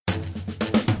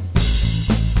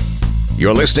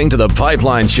You're listening to The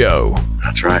Pipeline Show.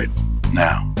 That's right.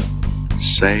 Now,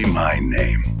 say my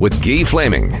name. With Guy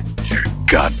Flaming. You're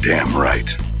goddamn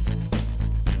right.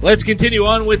 Let's continue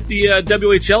on with the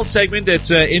WHL segment. It's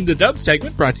In the Dub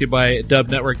segment, brought to you by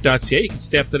dubnetwork.ca. You can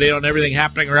stay up to date on everything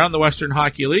happening around the Western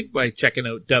Hockey League by checking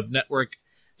out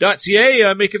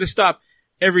dubnetwork.ca. Making a stop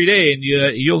every day, and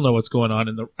you'll know what's going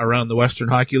on around the Western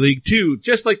Hockey League too.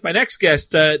 Just like my next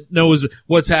guest knows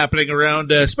what's happening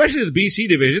around, especially the BC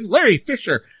division. Larry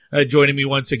Fisher joining me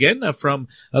once again from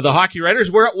the Hockey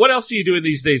Writers. What else are you doing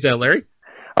these days, Larry?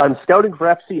 I'm scouting for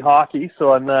FC Hockey,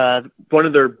 so I'm one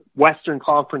of their Western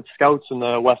Conference scouts in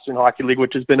the Western Hockey League,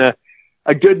 which has been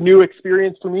a good new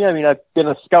experience for me. I mean, I've been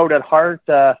a scout at heart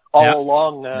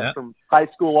along from high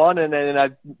school on, and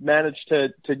I've managed to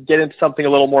get into something a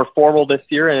little more formal this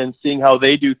year and seeing how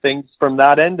they do things from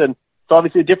that end. And it's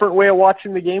obviously a different way of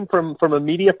watching the game from a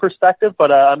media perspective,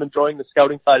 but I'm enjoying the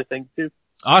scouting side of things too.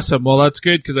 Awesome. Well, that's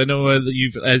good because I know that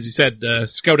you've, as you said,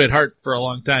 scout at heart for a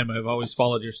long time. I've always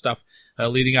followed your stuff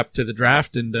leading up to the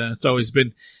draft, and it's always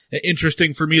been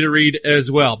interesting for me to read as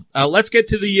well. Let's get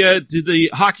to the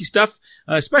hockey stuff.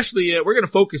 Especially, we're going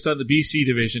to focus on the BC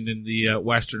division in the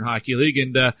Western Hockey League,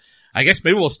 and I guess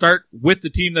maybe we'll start with the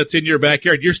team that's in your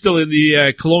backyard. You're still in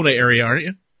the Kelowna area, aren't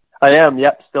you? I am,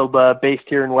 yep. Still based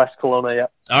here in West Kelowna,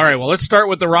 yep. All right, well, let's start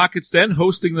with the Rockets then,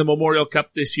 hosting the Memorial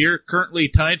Cup this year, currently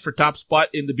tied for top spot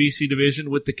in the BC division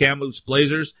with the Kamloops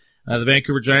Blazers. The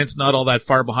Vancouver Giants not all that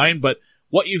far behind, but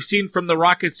what you've seen from the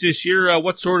Rockets this year,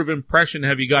 what sort of impression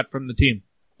have you got from the team?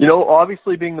 You know,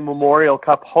 obviously being the Memorial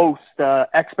Cup host,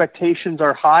 expectations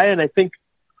are high, and I think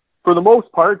for the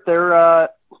most part they're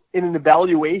in an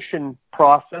evaluation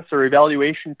process or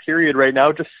evaluation period right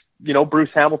now. Just, you know, Bruce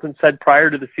Hamilton said prior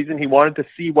to the season he wanted to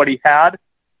see what he had,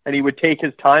 and he would take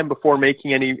his time before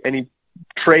making any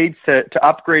trades to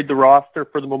upgrade the roster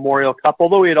for the Memorial Cup,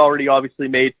 although he had already obviously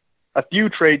made a few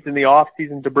trades in the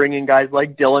offseason to bring in guys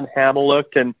like Dylan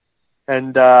Hamiluk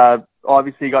and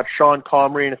obviously you got Sean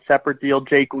Comrie in a separate deal,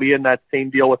 Jake Lee in that same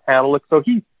deal with Hamiluk. So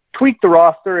he tweaked the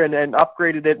roster and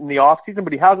upgraded it in the offseason,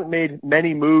 but he hasn't made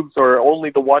many moves or only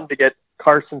the one to get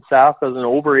Carson Sass as an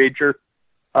overager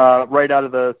right out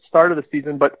of the start of the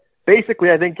season. But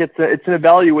basically I think it's an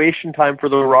evaluation time for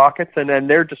the Rockets, and then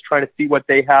they're just trying to see what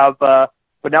they have.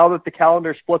 But now that the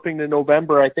calendar's flipping to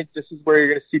November, I think this is where you're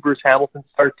going to see Bruce Hamilton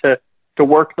start to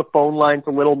work the phone lines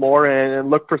a little more and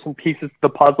look for some pieces to the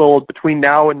puzzle between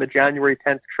now and the January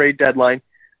 10th trade deadline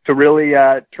to really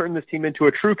turn this team into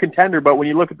a true contender. But when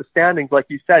you look at the standings, like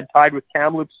you said, tied with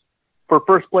Kamloops for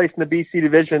first place in the BC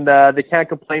division, they can't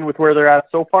complain with where they're at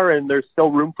so far, and there's still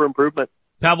room for improvement.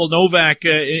 Pavel Novak,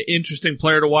 interesting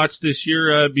player to watch this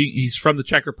year. He's from the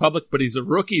Czech Republic, but he's a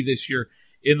rookie this year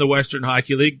in the Western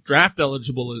Hockey League, draft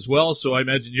eligible as well. So I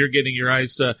imagine you're getting your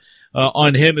eyes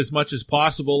on him as much as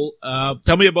possible.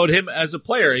 Tell me about him as a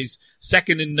player. He's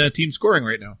second in team scoring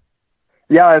right now.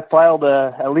 Yeah, I've filed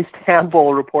at least a handful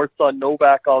of reports on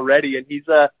Novak already, and he's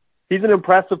an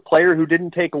impressive player who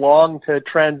didn't take long to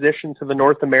transition to the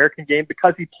North American game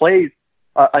because he plays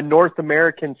a North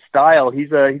American style.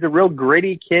 He's a real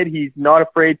gritty kid. He's not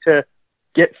afraid to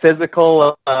get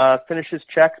physical, finish his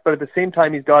checks, but at the same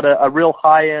time, he's got a real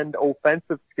high-end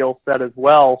offensive skill set as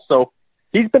well. So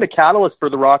he's been a catalyst for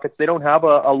the Rockets. They don't have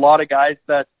a lot of guys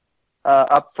that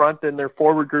up front in their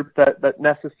forward group that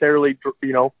necessarily,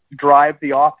 drive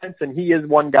the offense, and he is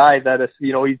one guy that is,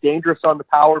 he's dangerous on the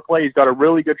power play. He's got a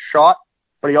really good shot,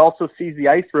 but he also sees the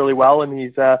ice really well, and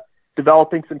he's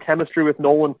developing some chemistry with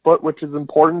Nolan Foote, which is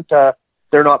important.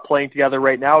 They're not playing together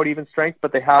right now at even strength,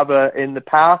 but they have in the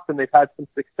past, and they've had some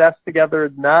success together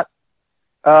in that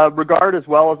regard as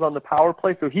well as on the power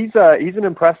play. So he's an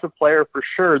impressive player for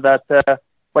sure. That,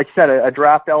 like I said, a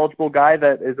draft eligible guy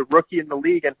that is a rookie in the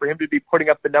league, and for him to be putting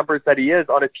up the numbers that he is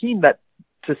on a team that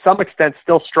to some extent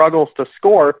still struggles to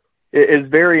score is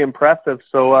very impressive.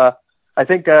 So I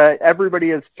think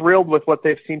everybody is thrilled with what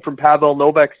they've seen from Pavel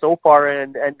Novak so far,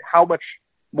 and how much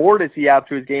more does he have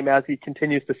to his game as he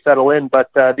continues to settle in.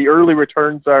 But the early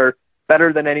returns are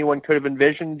better than anyone could have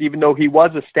envisioned, even though he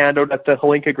was a standout at the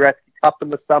Hlinka Gretzky Cup in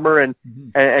the summer, and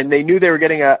they knew they were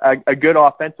getting a good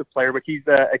offensive player, but he's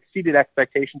exceeded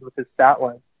expectations with his stat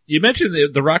line. You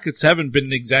mentioned the Rockets haven't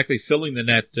been exactly filling the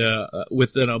net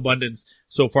with an abundance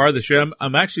so far this year.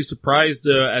 I'm actually surprised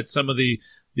at some of the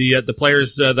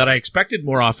players that I expected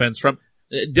more offense from.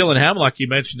 Dylan Hamiluk, you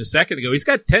mentioned a second ago, he's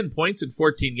got 10 points in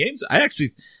 14 games. I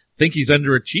actually think he's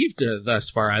underachieved thus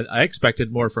far. I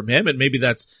expected more from him, and maybe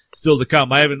that's still to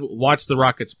come. I haven't watched the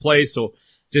Rockets play, so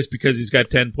just because he's got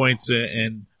 10 points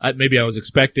and maybe I was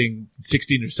expecting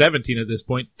 16 or 17 at this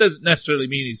point, doesn't necessarily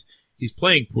mean he's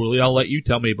playing poorly. I'll let you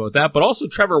tell me about that. But also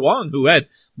Trevor Wong, who had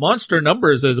monster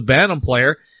numbers as a Bantam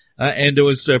player, and it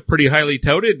was pretty highly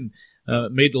touted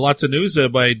and made lots of news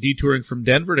by detouring from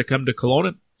Denver to come to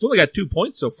Kelowna. He's only got 2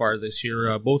 points so far this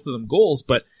year, both of them goals.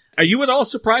 But are you at all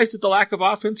surprised at the lack of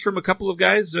offense from a couple of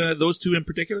guys, those two in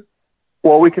particular?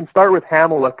 Well, we can start with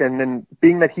Hamiluk, and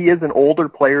being that he is an older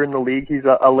player in the league, he's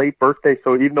a late birthday,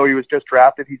 so even though he was just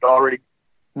drafted, he's already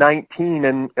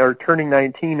 19 or turning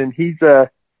 19, and he's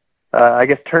I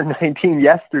guess turned 19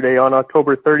 yesterday on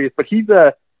October 30th. But he's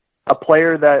a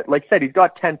player that, like I said, he's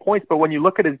got 10 points, but when you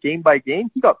look at his game by game,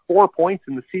 he got 4 points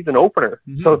in the season opener.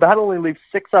 Mm-hmm. So that only leaves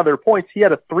 6 other points. He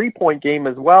had a 3-point game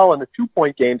as well and a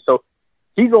 2-point game. So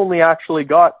he's only actually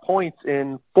got points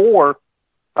in 4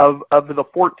 of the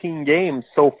 14 games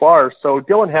so far. So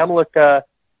Dylan Hamiluk,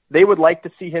 they would like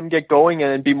to see him get going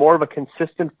and be more of a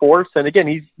consistent force. And again,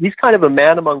 he's kind of a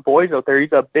man among boys out there.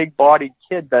 He's a big-bodied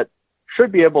kid that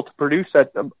should be able to produce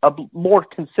at more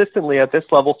consistently at this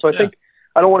level. So I think,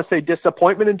 I don't want to say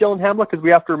disappointment in Dylan Hamiluk, because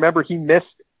we have to remember he missed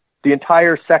the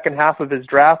entire second half of his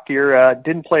draft year,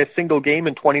 didn't play a single game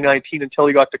in 2019 until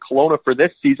he got to Kelowna for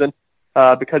this season,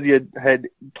 because he had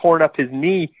torn up his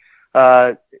knee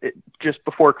just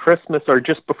before Christmas or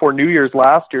just before New Year's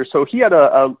last year. So he had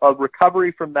a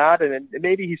recovery from that, and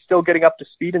maybe he's still getting up to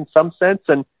speed in some sense.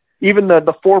 And even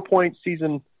the 4-point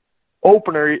season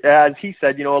opener, as he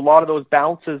said, a lot of those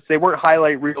bounces, they weren't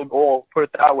highlight reel goals, put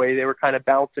it that way. They were kind of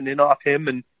bouncing in off him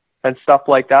and stuff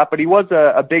like that. But he was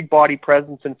a big body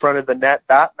presence in front of the net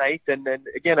that night. And then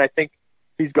again, I think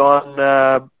he's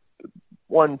gone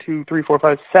 1, 2, 3, 4,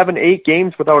 5, 7, 8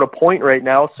 games without a point right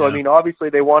now. So, I mean,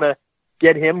 obviously they want to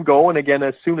get him going again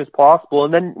as soon as possible.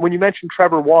 And then when you mentioned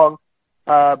Trevor Wong,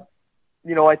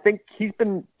 I think he's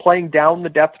been playing down the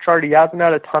depth chart. He hasn't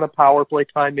had a ton of power play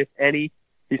time, if any.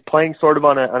 He's playing sort of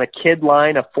on a kid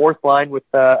line, a fourth line with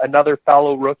another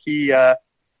fellow rookie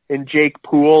in Jake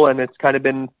Poole, and it's kind of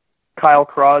been Kyle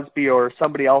Crosby or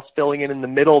somebody else filling in the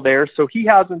middle there. So he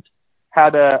hasn't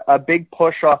had a big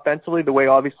push offensively the way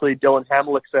obviously Dylan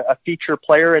Hamiluk's a feature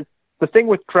player. And the thing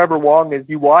with Trevor Wong is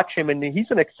you watch him and he's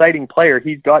an exciting player.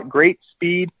 He's got great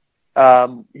speed.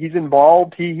 He's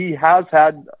involved. He has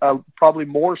had probably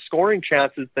more scoring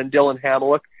chances than Dylan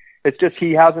Hamiluk. It's just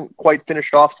he hasn't quite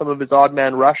finished off some of his odd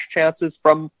man rush chances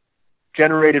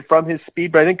generated from his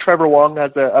speed. But I think Trevor Wong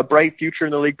has a bright future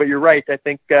in the league. But you're right. I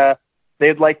think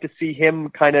they'd like to see him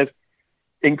kind of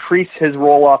increase his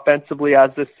role offensively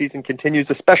as this season continues,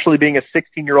 especially being a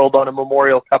 16-year-old on a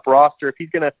Memorial Cup roster. If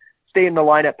he's going to stay in the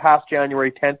lineup past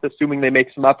January 10th, assuming they make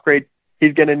some upgrades,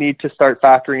 he's going to need to start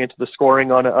factoring into the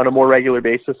scoring on a more regular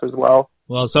basis as well.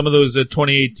 Well, some of those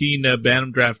 2018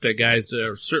 Bantam draft guys,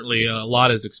 certainly a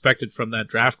lot is expected from that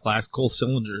draft class. Cole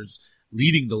Sillinger's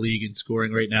leading the league in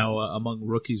scoring right now among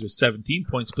rookies with 17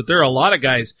 points. But there are a lot of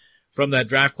guys from that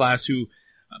draft class who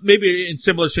maybe in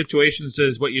similar situations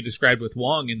as what you described with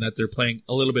Wong, in that they're playing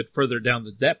a little bit further down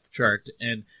the depth chart.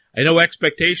 And I know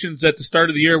expectations at the start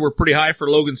of the year were pretty high for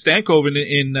Logan Stankoven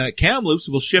in Kamloops.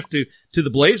 We'll shift to the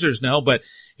Blazers now, but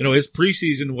his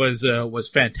preseason was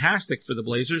fantastic for the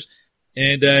Blazers,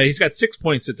 and he's got 6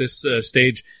 points at this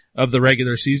stage of the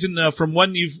regular season. From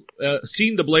when you've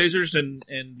seen the Blazers, and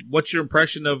what's your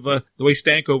impression of the way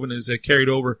Stankoven is carried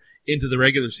over into the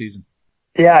regular season?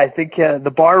 Yeah, I think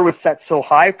the bar was set so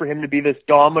high for him to be this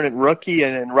dominant rookie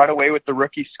and run away with the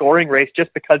rookie scoring race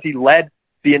just because he led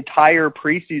the entire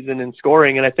preseason in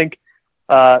scoring. And I think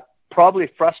probably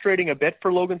frustrating a bit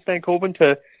for Logan Stankoven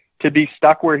to be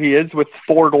stuck where he is with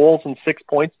 4 goals and 6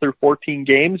 points through 14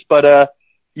 games. But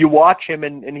you watch him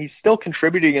and he's still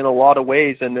contributing in a lot of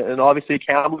ways. And obviously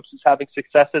Kamloops is having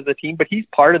success as a team, but he's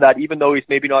part of that, even though he's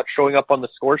maybe not showing up on the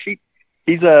score sheet.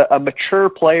 He's a mature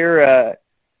player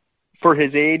for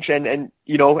his age. And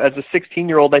as a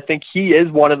 16-year-old, I think he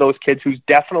is one of those kids who's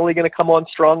definitely going to come on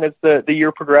strong as the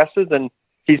year progresses. And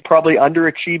he's probably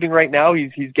underachieving right now.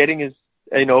 He's getting his,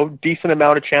 decent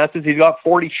amount of chances. He's got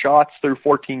 40 shots through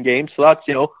 14 games. So that's,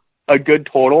 a good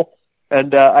total.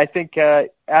 And I think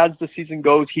as the season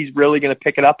goes, he's really going to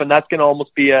pick it up. And that's going to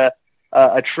almost be a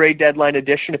trade deadline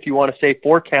addition, if you want to say,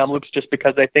 for Kamloops, just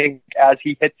because I think as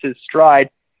he hits his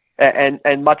stride,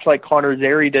 and much like Connor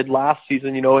Zary did last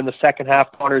season, in the second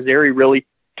half, Connor Zary really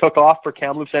took off for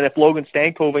Kamloops. And if Logan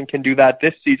Stankoven can do that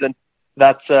this season,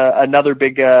 that's another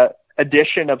big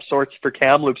addition of sorts for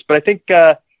Kamloops. But I think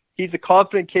he's a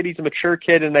confident kid, he's a mature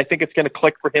kid, and I think it's going to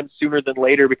click for him sooner than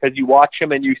later, because you watch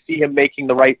him and you see him making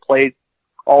the right plays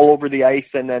all over the ice,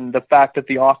 and then the fact that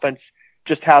the offense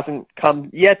just hasn't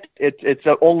come yet, it's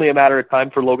only a matter of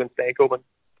time for Logan Stankoven.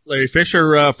 Larry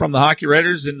Fisher from the Hockey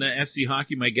Writers and SC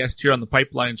Hockey, my guest here on the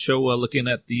Pipeline Show, looking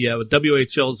at the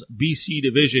WHL's BC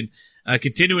division.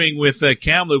 Continuing with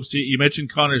Kamloops, you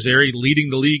mentioned Connor Zary leading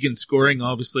the league in scoring.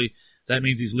 Obviously, that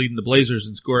means he's leading the Blazers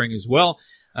in scoring as well.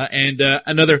 And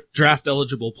another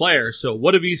draft-eligible player. So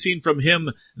what have you seen from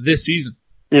him this season?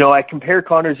 You know, I compare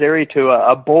Connor Zary to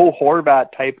a Bo Horvat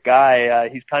type guy.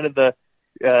 He's kind of the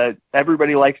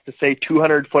everybody likes to say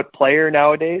 200-foot player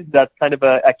nowadays. That's kind of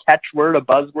a catchword, a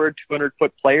buzzword,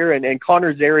 200-foot player. And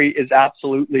Connor Zary is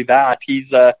absolutely that.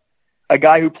 He's a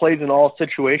guy who plays in all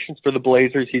situations for the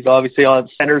Blazers. He's obviously on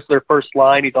centers their first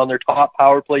line. He's on their top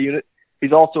power play unit.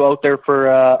 He's also out there for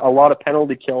a lot of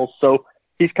penalty kills. So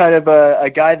he's kind of a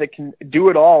guy that can do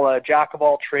it all, a jack of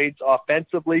all trades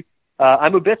offensively.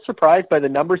 I'm a bit surprised by the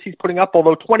numbers he's putting up,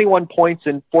 although 21 points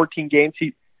in 14 games,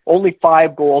 he only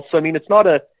 5 goals. So, I mean, it's not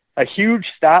a huge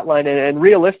stat line, and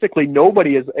realistically,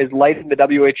 nobody is lighting the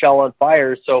WHL on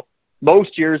fire. So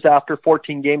most years after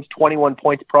 14 games, 21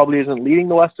 points probably isn't leading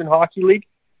the Western Hockey League.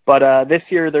 But this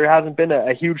year, there hasn't been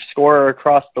a huge scorer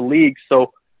across the league.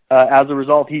 So as a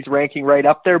result, he's ranking right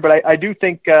up there. But I do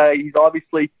think he's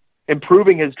obviously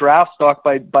improving his draft stock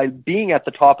by being at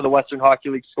the top of the Western Hockey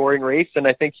League scoring race. And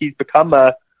I think he's become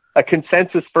a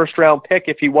consensus first-round pick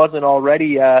if he wasn't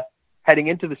already heading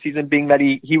into the season, being that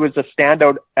he was a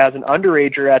standout as an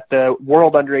underager at the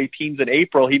World Under-18s in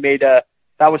April. He made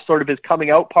that was sort of his coming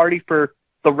out party for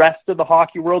the rest of the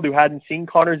hockey world who hadn't seen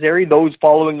Connor Zary, those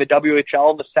following the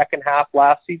WHL in the second half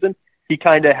last season. He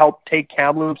kind of helped take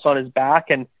Kamloops on his back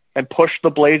and push the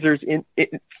Blazers in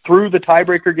through the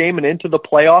tiebreaker game and into the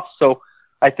playoffs. So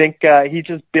I think he's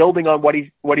just building on what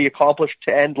he accomplished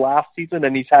to end last season,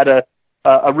 and he's had a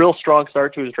real strong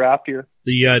start to his draft year.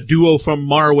 The duo from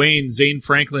Marwayne, Zane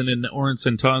Franklin and Oren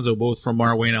Santanzo, both from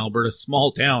Marwayne, Alberta,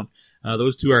 small town.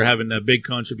 Those two are having big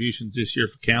contributions this year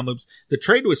for Kamloops. The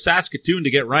trade with Saskatoon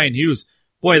to get Ryan Hughes,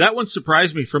 boy, that one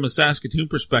surprised me from a Saskatoon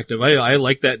perspective. I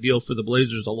like that deal for the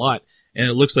Blazers a lot, and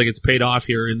it looks like it's paid off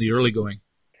here in the early going.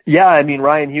 Yeah, I mean,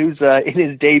 Ryan Hughes, in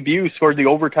his debut, scored the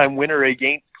overtime winner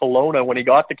against Kelowna when he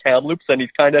got to Kamloops, and he's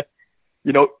kind of,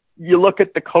 you look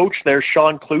at the coach there,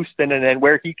 Sean Clouston, and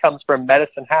where he comes from,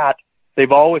 Medicine Hat,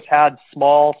 they've always had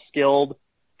small, skilled,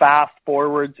 fast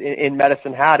forwards in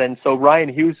Medicine Hat, and so Ryan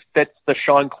Hughes fits the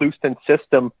Sean Clouston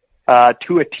system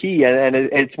to a T, and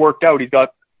it's worked out. He's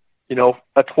got,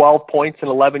 12 points in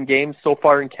 11 games so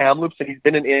far in Kamloops, and he's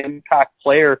been an impact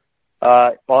player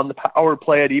on the power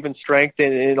play at even strength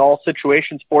in all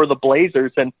situations for the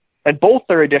Blazers, and both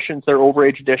their additions, their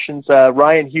overage additions,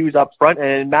 Ryan Hughes up front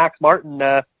and Max Martin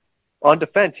on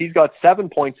defense. He's got 7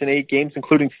 points in 8 games,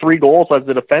 including 3 goals as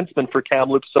a defenseman for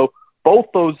Kamloops. So both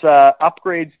those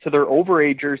upgrades to their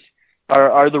overagers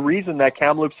are the reason that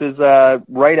Kamloops is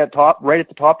right at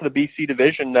the top of the BC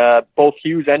division. Both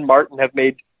Hughes and Martin have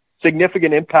made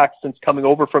significant impacts since coming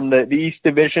over from the East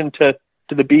Division to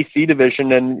the BC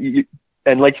division,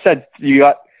 and like you said, you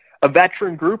got a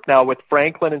veteran group now with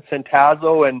Franklin and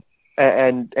Santazo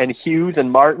and Hughes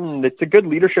and Martin. It's a good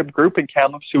leadership group in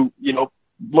Kamloops who,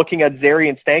 looking at Zary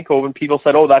and Stankoven, people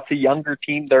said, oh, that's a younger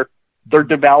team. They're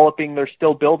developing, they're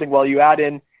still building. Well, you add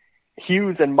in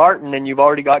Hughes and Martin, and you've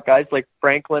already got guys like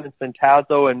Franklin and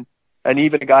Santazo and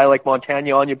even a guy like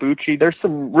Montagna Onyebuchi. There's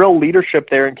some real leadership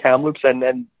there in Kamloops,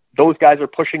 and those guys are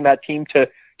pushing that team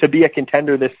to be a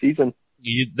contender this season.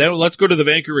 Let's go to the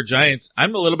Vancouver Giants.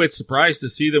 I'm a little bit surprised to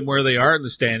see them where they are in the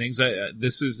standings.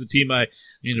 This is the team a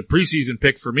preseason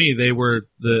pick for me. They were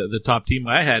the top team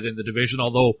I had in the division,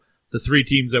 although the 3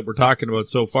 teams that we're talking about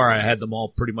so far, I had them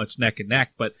all pretty much neck and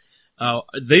neck. But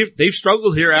they've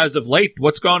struggled here as of late.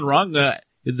 What's gone wrong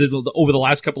over the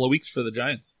last couple of weeks for the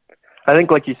Giants? I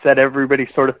think, like you said, everybody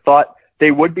sort of thought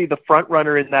they would be the front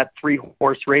runner in that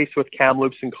 3-horse race with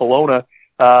Kamloops and Kelowna.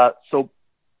 So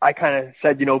I kind of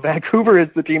said, Vancouver is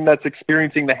the team that's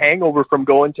experiencing the hangover from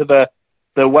going to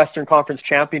the Western Conference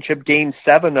Championship Game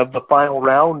 7 of the final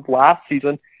round last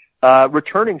season,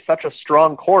 returning such a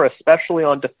strong core, especially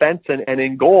on defense and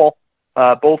in goal.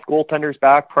 Both goaltenders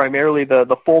back, primarily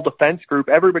the full defense group.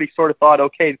 Everybody sort of thought,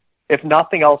 okay, if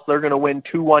nothing else, they're going to win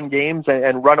 2-1 games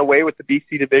and run away with the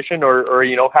BC division or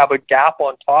have a gap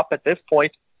on top at this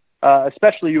point.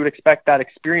 Especially you would expect that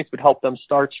experience would help them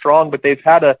start strong, but they've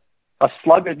had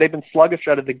they've been sluggish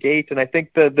out of the gate. And I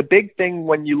think the big thing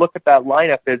when you look at that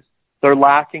lineup is they're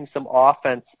lacking some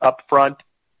offense up front.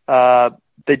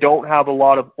 They don't have a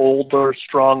lot of older,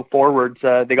 strong forwards.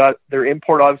 They got their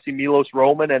import, obviously, Milos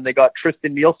Roman, and they got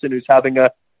Tristan Nielsen, who's having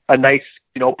a nice,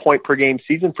 point per game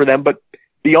season for them. But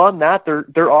beyond that,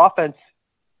 their offense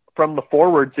from the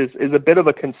forwards is a bit of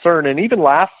a concern. And even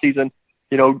last season,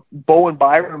 Bowen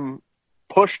Byram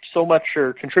pushed so much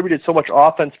or contributed so much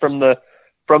offense from the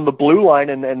blue line,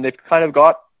 and they've kind of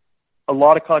got a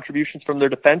lot of contributions from their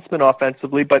defensemen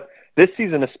offensively. But this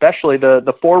season especially,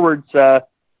 the forwards, the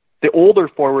older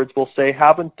forwards, we'll say,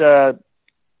 haven't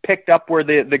picked up where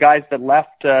the guys that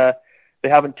left, they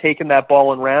haven't taken that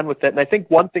ball and ran with it. And I think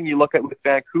one thing you look at with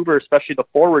Vancouver, especially the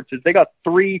forwards, is they got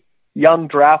 3 young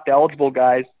draft-eligible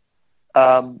guys,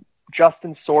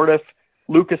 Justin Sordiff,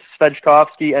 Lucas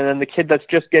Svejkovsky, and then the kid that's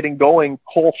just getting going,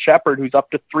 Cole Shepard, who's up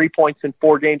to 3 points in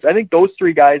 4 games. I think those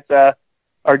 3 guys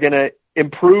are going to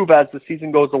improve as the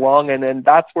season goes along, and then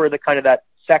that's where the kind of that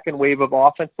second wave of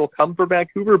offense will come for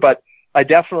Vancouver. But I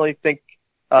definitely think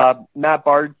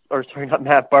Barclay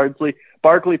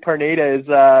Parneda is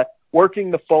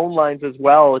working the phone lines as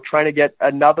well, trying to get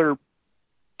another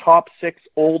top 6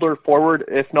 older forward,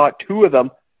 if not 2 of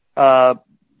them,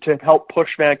 to help push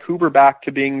Vancouver back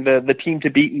to being the team to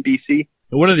beat in BC.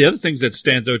 One of the other things that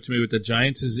stands out to me with the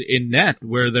Giants is in net,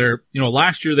 where they're,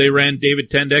 last year they ran David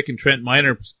Tendek and Trent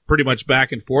Miner pretty much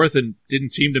back and forth, and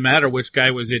didn't seem to matter which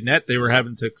guy was in net. They were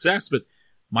having success, but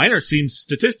Miner seems,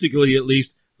 statistically at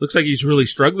least, looks like he's really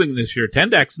struggling this year.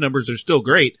 Tendek's numbers are still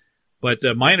great, but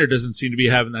Miner doesn't seem to be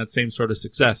having that same sort of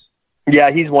success.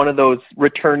 Yeah, he's one of those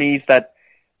returnees that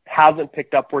hasn't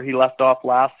picked up where he left off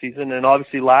last season. And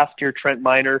obviously last year, Trent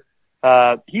Miner,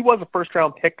 he was a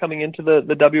first-round pick coming into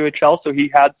the WHL, so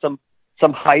he had some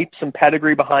hype, some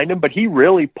pedigree behind him, but he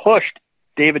really pushed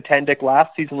David Tendek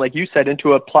last season, like you said,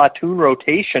 into a platoon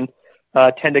rotation.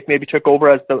 Tendek maybe took over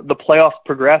as the playoffs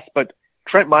progressed, but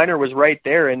Trent Miner was right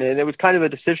there, and it was kind of a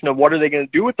decision of what are they going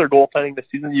to do with their goaltending this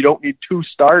season. You don't need 2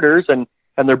 starters, and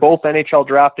they're both NHL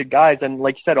drafted guys. And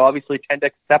like you said, obviously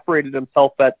Tendek separated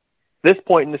himself at this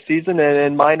point in the season,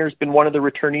 and Miner's been one of the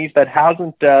returnees that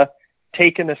hasn't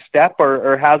taken a step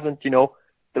or hasn't,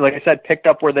 like I said, picked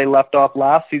up where they left off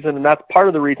last season. And that's part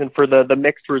of the reason for the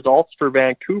mixed results for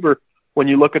Vancouver. When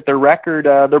you look at their record,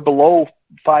 they're below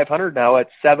 500 now at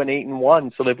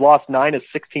 7-8-1. So they've lost 9 of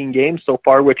 16 games so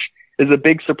far, which is a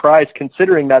big surprise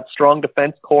considering that strong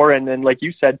defense core. And then, like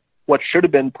you said, what should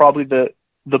have been probably the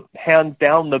hands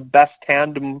down the best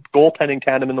goaltending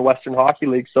tandem in the Western Hockey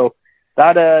League. So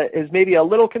that is maybe a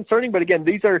little concerning, but again,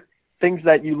 these are things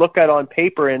that you look at on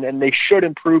paper and they should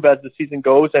improve as the season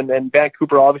goes. And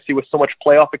Vancouver, obviously, with so much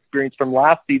playoff experience from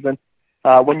last season,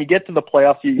 when you get to the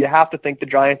playoffs, you have to think the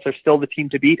Giants are still the team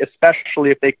to beat,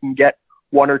 especially if they can get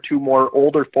 1 or 2 more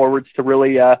older forwards to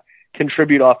really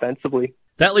contribute offensively.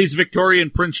 That leaves Victoria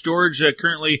and Prince George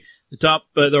currently the top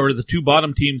or the 2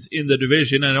 bottom teams in the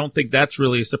division. I don't think that's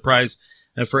really a surprise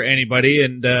for anybody.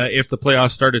 And if the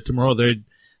playoffs started tomorrow,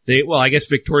 well, I guess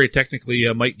Victoria technically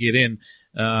might get in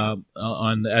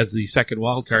on as the second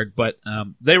wild card, but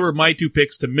they were my 2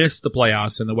 picks to miss the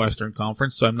playoffs in the Western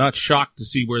Conference, so I'm not shocked to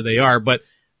see where they are. But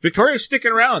Victoria's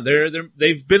sticking around.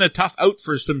 They've been a tough out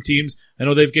for some teams. I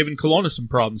know they've given Kelowna some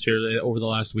problems here over the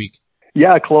last week.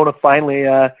 Yeah, Kelowna finally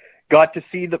got to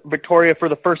see the Victoria for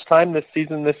the first time this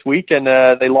season this week, and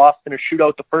they lost in a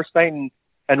shootout the first night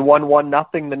and won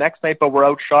 1-0 the next night, but were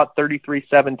outshot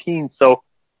 33-17. So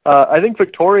I think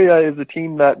Victoria is a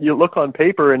team that you look on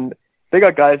paper and they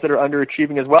got guys that are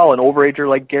underachieving as well. An overager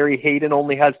like Gary Hayden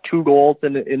only has 2 goals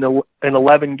in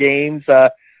 11 games.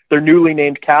 Their newly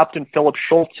named captain, Philip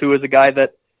Schultz, who is a guy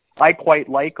that I quite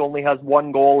like, only has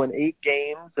 1 goal in 8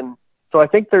 games. And so I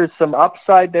think there's some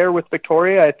upside there with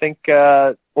Victoria. I think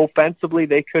offensively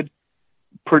they could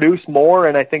produce more,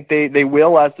 and I think they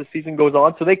will as the season goes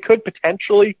on. So they could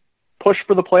potentially push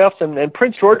for the playoffs. And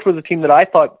Prince George was a team that I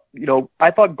thought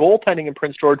goaltending in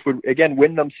Prince George would, again,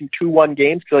 win them some 2-1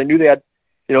 games because I knew they had,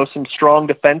 some strong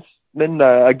defensemen,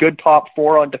 a good top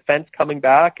 4 on defense coming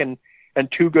back, and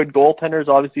 2 good goaltenders.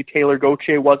 Obviously, Taylor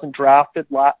Gauthier wasn't drafted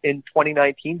in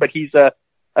 2019, but he's a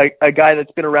guy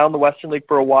that's been around the Western League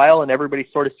for a while, and everybody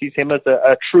sort of sees him as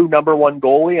a true number 1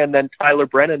 goalie. And then Tyler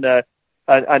Brennan,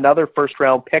 another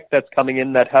first-round pick that's coming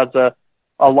in that has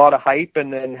a lot of hype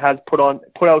and has put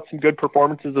out some good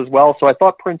performances as well. So I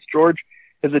thought Prince George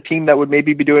is a team that would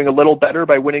maybe be doing a little better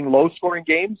by winning low-scoring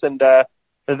games, and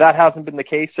that hasn't been the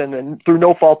case. And through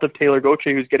no fault of Taylor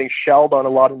Gauthier, who's getting shelled on a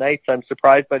lot of nights, I'm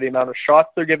surprised by the amount of shots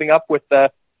they're giving up with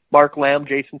Mark Lamb,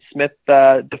 Jason Smith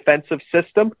defensive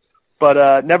system.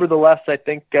 But nevertheless, I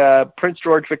think Prince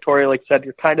George, Victoria, like I said,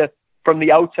 you're kind of, from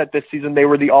the outset this season, they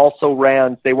were the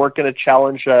also-rans. They weren't going to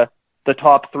challenge the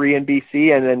top 3 in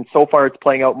BC, and then so far it's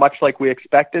playing out much like we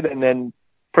expected. And then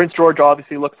Prince George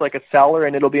obviously looks like a seller,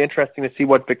 and it'll be interesting to see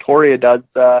what Victoria does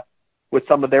with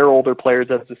some of their older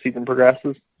players as the season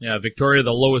progresses. Yeah, Victoria,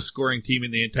 the lowest scoring team in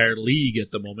the entire league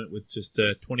at the moment with just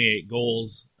 28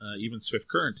 goals. Even Swift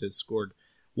Current has scored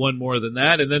 1 more than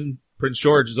that. And then Prince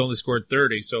George has only scored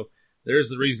 30, so there's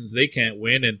the reasons they can't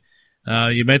win. And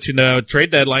you mentioned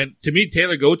trade deadline. To me,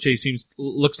 Taylor Gauthier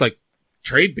looks like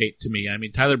trade bait to me. I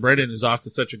mean, Tyler Brennan is off to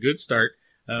such a good start.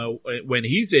 When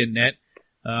he's in net,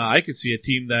 I could see a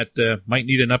team that might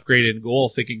need an upgrade in goal,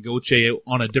 thinking Gauthier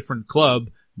on a different club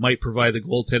might provide the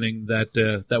goaltending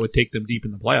that would take them deep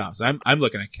in the playoffs. I'm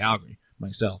looking at Calgary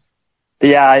myself.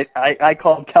 Yeah, I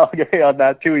called Calgary on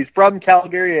that too. He's from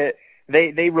Calgary.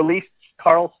 They released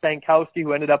Carl Stankowski,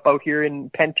 who ended up out here in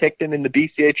Penticton in the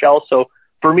BCHL. So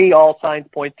for me, all signs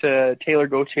point to Taylor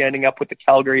Gauthier ending up with the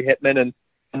Calgary Hitmen,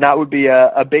 and that would be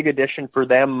a big addition for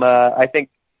them. I think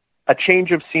a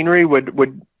change of scenery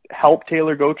would help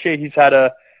Taylor Gauthier. He's had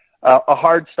a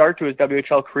hard start to his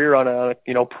WHL career on a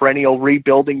perennial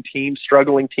rebuilding team,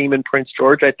 struggling team in Prince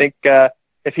George. I think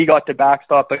if he got to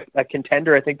backstop a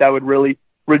contender, I think that would really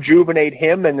rejuvenate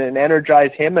him and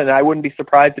energize him. And I wouldn't be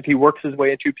surprised if he works his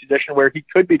way into a position where he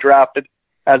could be drafted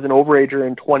as an overager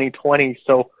in 2020.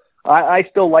 So I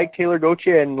still like Taylor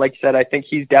Gauthier, and like you said, I think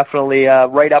he's definitely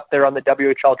right up there on the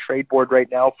WHL trade board right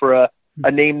now for a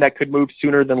name that could move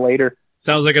sooner than later.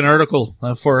 Sounds like an article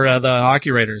for the Hockey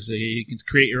Writers. You can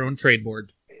create your own trade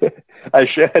board. I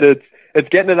should. It's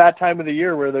getting to that time of the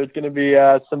year where there's going to be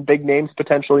some big names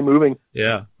potentially moving.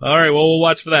 Yeah. All right. Well, we'll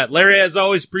watch for that. Larry, as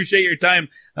always, appreciate your time.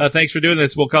 Thanks for doing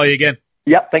this. We'll call you again.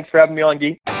 Yep. Thanks for having me on,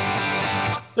 Guy.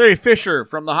 Larry Fisher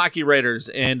from the Hockey Writers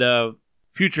and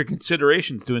future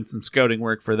considerations, doing some scouting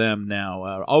work for them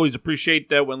now. Always appreciate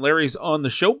that when Larry's on the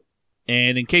show.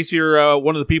 And in case you're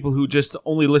one of the people who just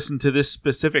only listened to this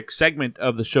specific segment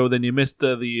of the show, then you missed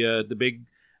the big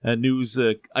news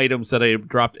items that I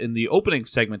dropped in the opening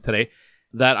segment today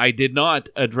that I did not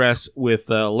address with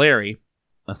Larry.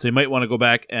 So you might want to go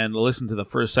back and listen to the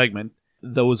first segment.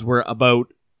 Those were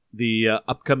about the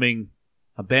upcoming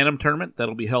Bantam tournament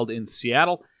that'll be held in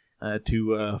Seattle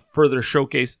to further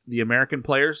showcase the American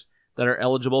players that are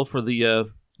eligible for the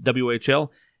WHL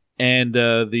and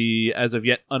the as of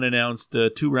yet unannounced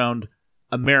 2-round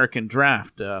American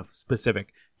draft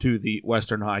specific to the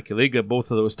Western Hockey League.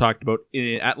 Both of those talked about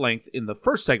at length in the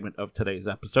first segment of today's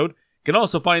episode. You can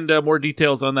also find more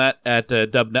details on that at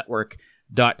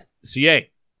dubnetwork.ca.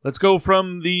 Let's go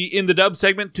from the In the Dub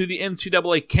segment to the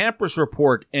NCAA Campus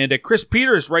Report. And Chris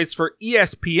Peters writes for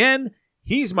ESPN.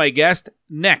 He's my guest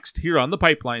next here on The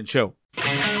Pipeline Show.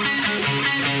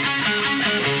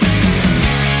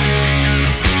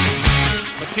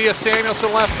 Mattias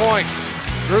Samuelsson left point.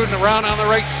 Gruden around on the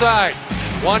right side.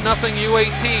 1-0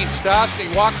 U18.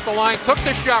 Stastny walks the line, took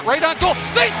the shot right on goal.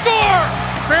 They score!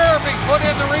 Farabee put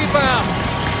in the rebound.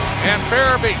 And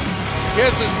Farabee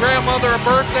gives his grandmother a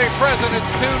birthday present. It's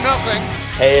 2-0.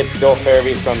 Hey, it's Joel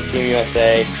Farabee from Team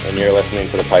USA, and you're listening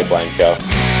to The Pipeline Show.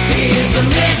 He's a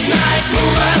midnight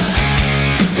mover.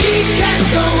 He can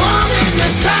go on in the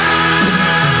sunlight.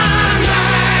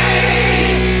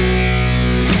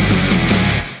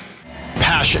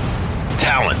 Passion,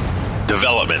 talent,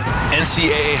 development.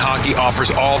 NCAA hockey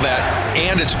offers all that,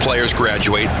 and its players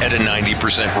graduate at a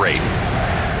 90% rate.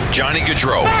 Johnny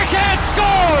Gaudreau. Backhand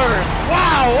scores!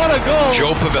 Wow, what a goal!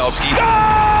 Joe Pavelski.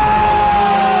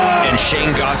 And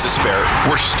Shane Gostisbehere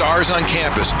were stars on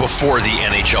campus before the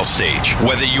NHL stage.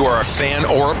 Whether you are a fan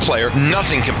or a player,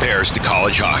 nothing compares to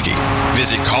college hockey.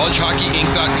 Visit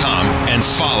collegehockeyinc.com and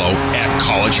follow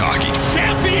 @collegehockey.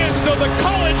 Champions of the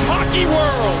college hockey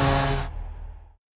world!